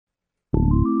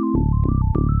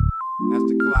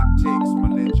Optics, my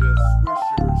ninja.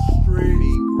 Swisher, Street,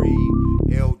 Mean Green,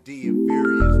 LD, and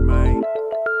Furious, man.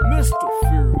 Mr.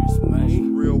 Furious, man.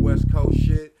 Some real West Coast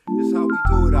shit. This how we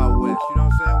do it out west, you know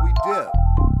what I'm saying? We dip,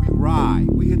 we ride,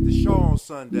 we hit the show on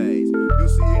Sundays. You'll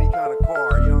see any kind of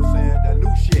car, you know what I'm saying? That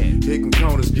new shit. Hitting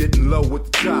corners, getting low with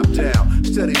the top down.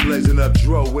 Steady blazing up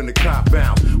dro when the cop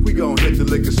bounce. We gon' hit the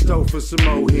liquor store for some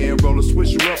more here. Roll a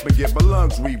swisher up and get my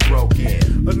lungs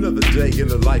rebroken. Another day in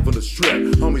the life on the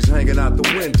strip. Homies hanging out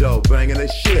the window, banging their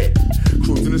shit.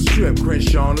 Cruising the strip,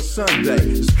 Crenshaw on a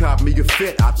Sunday. Just cop me a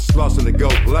fit, out the Flossin to go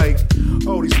play.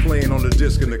 Oldies playing on the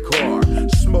disc in the car.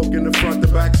 Smoke in the front, the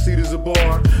back seat is a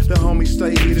bar. The homies stay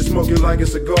heated, smoking like a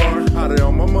cigar. Out there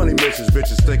on my money missions,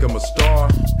 bitches think I'm a star.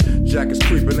 Jackets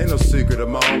creeping, ain't no secret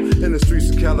I'm on. In the streets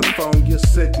of California,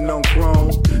 sitting on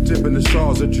chrome. Dipping the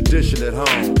straws, a tradition at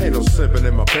home. Ain't no simping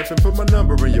in my pimpin', put my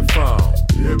number in your phone.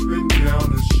 Dipping down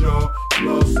the shore,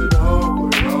 Flossin hard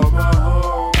with all my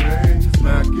homies.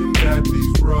 Smacking at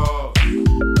these bras.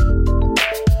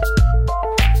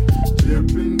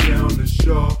 Dipping down the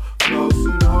shore,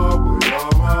 Flossin hard with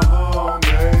all my homies.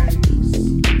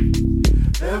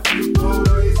 F the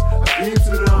police, I keeps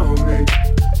it on me.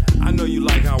 I know you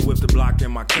like how I whip the block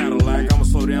in my Cadillac. I'ma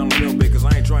slow down a little bit cause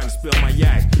I ain't trying to spill my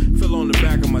yak. Fill on the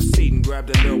back of my seat and grab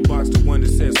that little box, the one that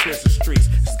says Swisher Streets.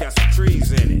 It's got some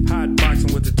trees in it. Hot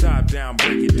boxing with the top down,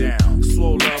 break it down.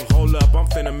 Slow love, hold up, I'm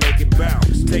finna make it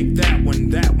bounce. Take that one,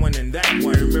 and that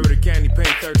one. Remember the candy paint,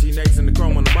 13 eggs and the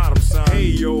chrome on the bottom, son. Hey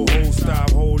yo, hold,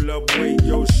 stop, hold up, wait.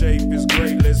 Your shape is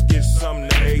great, let's get something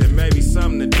to eat. And maybe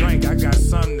something to drink, I got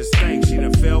something to stink. She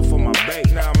done fell for my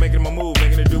bait. Now I'm making my move,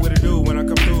 making it do what it do when I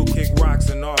come through. Kick rocks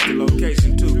and off the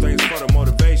location too. Thanks for the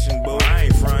motivation, but I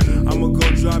ain't frontin'. I'ma go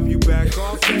drop you back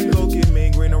off and go get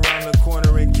Mean Green around the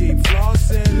corner and keep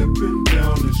flossin'. Dipping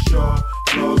down the shore,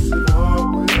 Flossin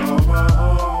hard with all my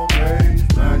homies.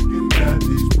 Smacking at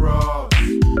these bras.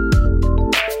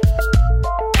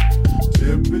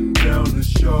 Dipping down the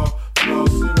shore,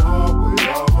 Flossin hard with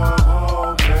all my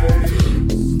homies.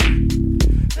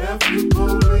 F the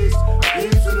police, I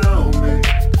keeps it on me.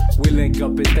 We link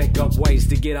up and think up ways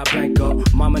to get our bank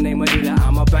up. Mama name Anita,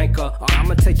 I'm a banker.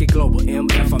 I'ma take it global,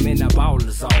 MF, I'm in that baller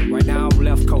zone. Right now I'm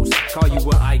left coast, call you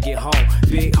when I get home.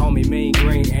 Big homie, Mean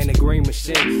Green, and the green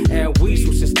machine. And we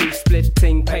switch the street, split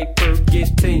team, paper,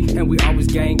 get team. And we always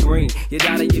gang green. You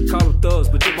doubt it, you call them thugs,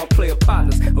 but they my player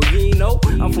partners. Oh, you ain't know?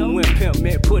 I'm from Win Pimp,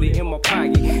 man, put it in my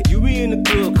pocket. You be in the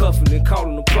club cuffing and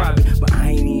calling them private, but I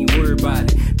ain't even worried about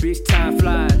it. Bitch, time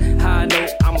flies, high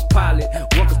note, I'm a pilot.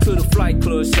 Welcome to the flight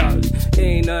club, shot.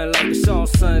 Ain't nothing like the show on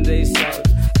Sundays, shot.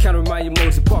 Can't remind you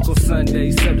most park on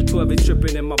Sundays. 7-12 ain't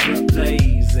tripping in my blood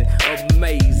blazing.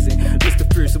 Amazing. Mr.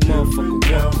 Fierce, a motherfucker,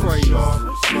 one crazy.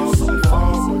 Flossin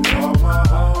hard with all my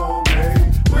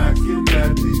homies. Smacking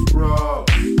at these bras.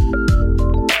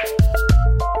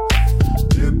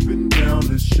 Dipping down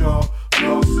the shore,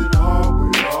 Flossin hard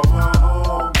with all my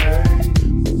homies.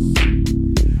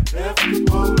 F the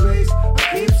police, I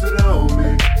keeps it on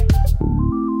me.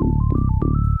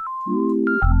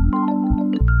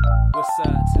 West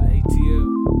side to the